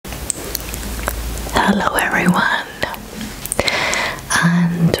Hello everyone,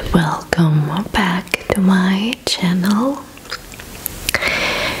 and welcome back to my channel.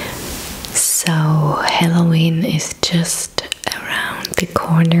 So Halloween is just around the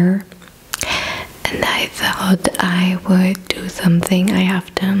corner, and I thought I would do something I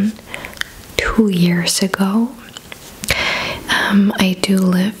have done 2 years ago. I do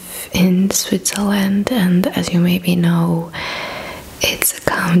live in Switzerland, and as you maybe know, it's a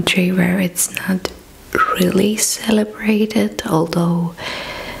country where it's not really celebrated, although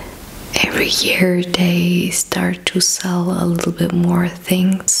every year they start to sell a little bit more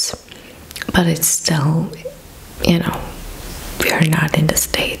things, but it's still, we are not in the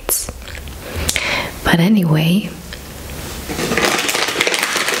States. But anyway,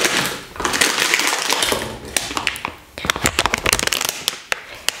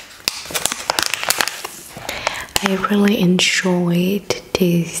 I really enjoyed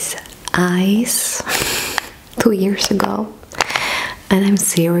these eyes 2 years ago, and I'm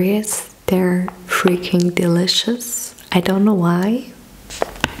serious, they're freaking delicious. I don't know why.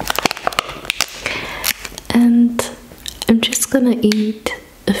 And I'm just gonna eat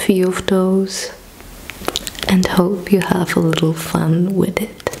a few of those and hope you have a little fun with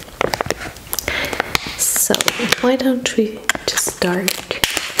it. So why don't we just start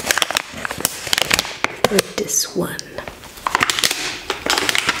with this one.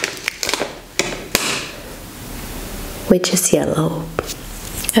 Which is yellow,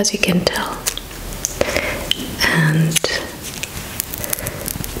 as you can tell. And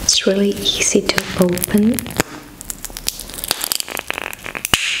it's really easy to open.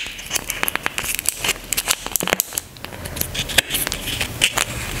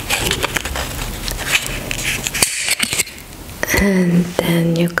 And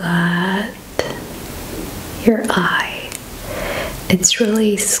then you got your eye. It's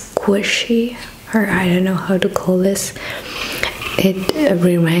really squishy, or I don't know how to call this. It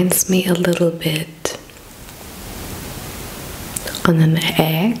reminds me a little bit on an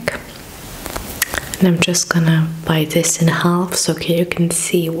egg. And I'm just gonna bite this in half so you can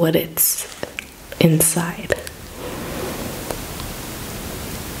see what it's inside.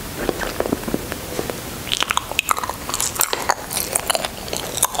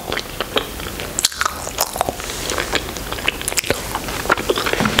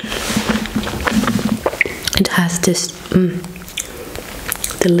 It has this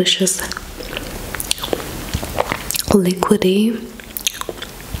delicious liquidy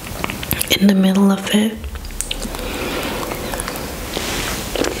in the middle of it.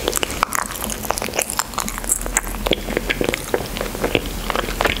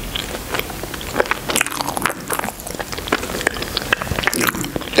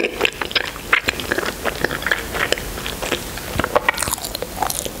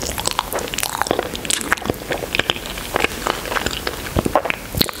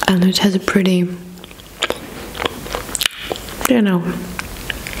 And it has a pretty,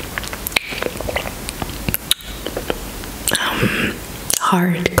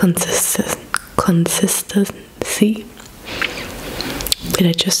 hard consistency. Did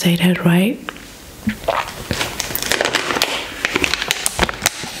I just say that right?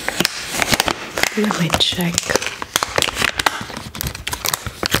 Let me check.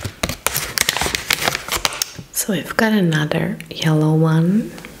 So we've got another yellow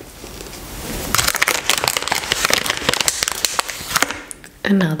one.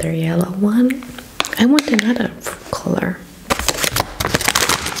 Another yellow one. I want another color.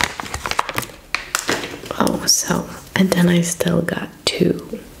 Oh, so, and then I still got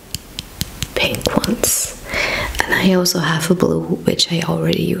 2 pink ones. And I also have a blue, which I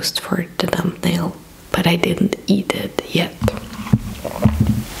already used for the thumbnail, but I didn't eat it yet.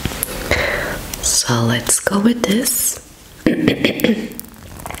 So let's go with this.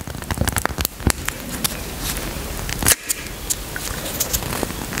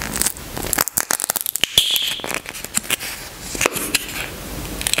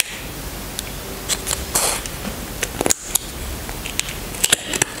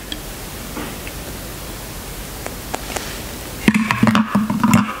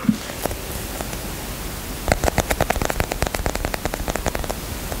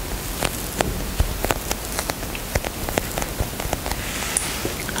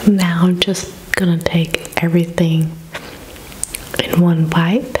 Now I'm just gonna take everything in one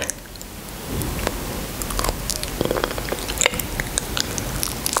bite.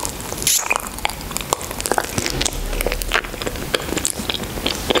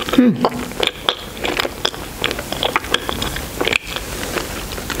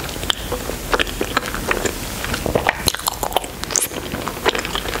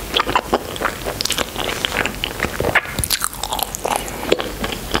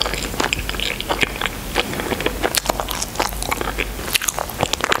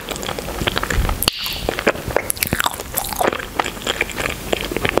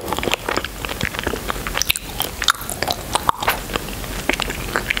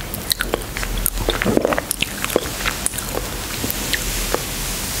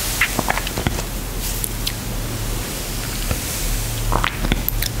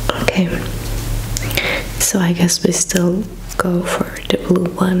 Okay, so I guess we still go for the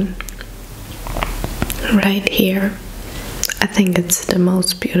blue one right here. I think it's the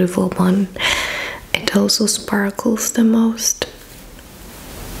most beautiful one. It also sparkles the most.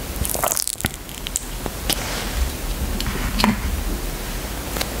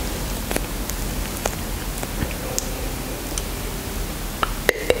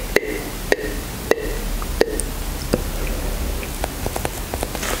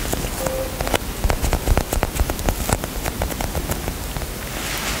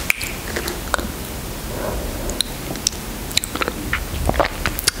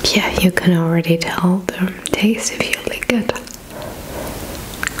 Yeah, you can already tell the taste if you lick it.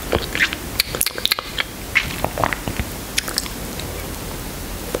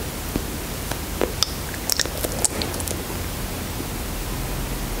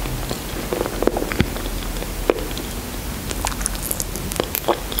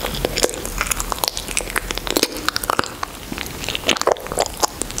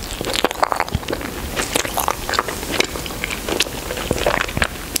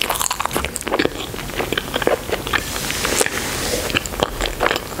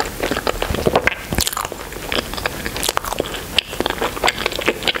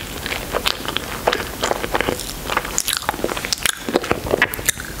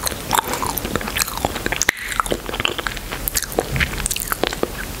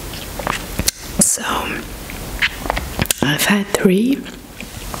 So I've had 3,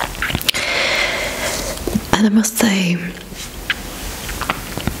 and I must say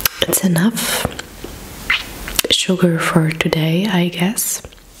it's enough sugar for today, I guess.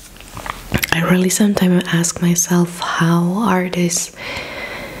 I really sometimes ask myself, how are these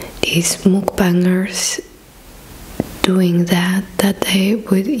mukbangers doing that they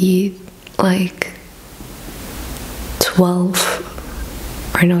would eat like 20,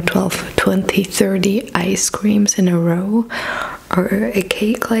 30 ice creams in a row, or a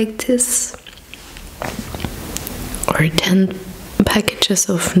cake like this, or 10 packages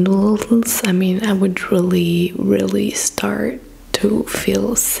of noodles. I mean, I would really start to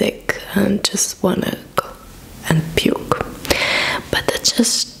feel sick and just wanna go and puke. But that's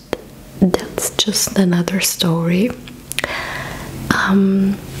just another story.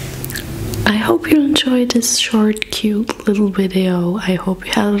 I hope you enjoyed this short, cute little video. I hope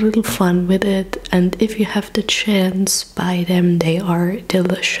you had a little fun with it, and if you have the chance, buy them. They are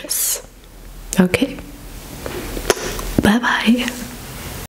delicious. Okay, bye bye.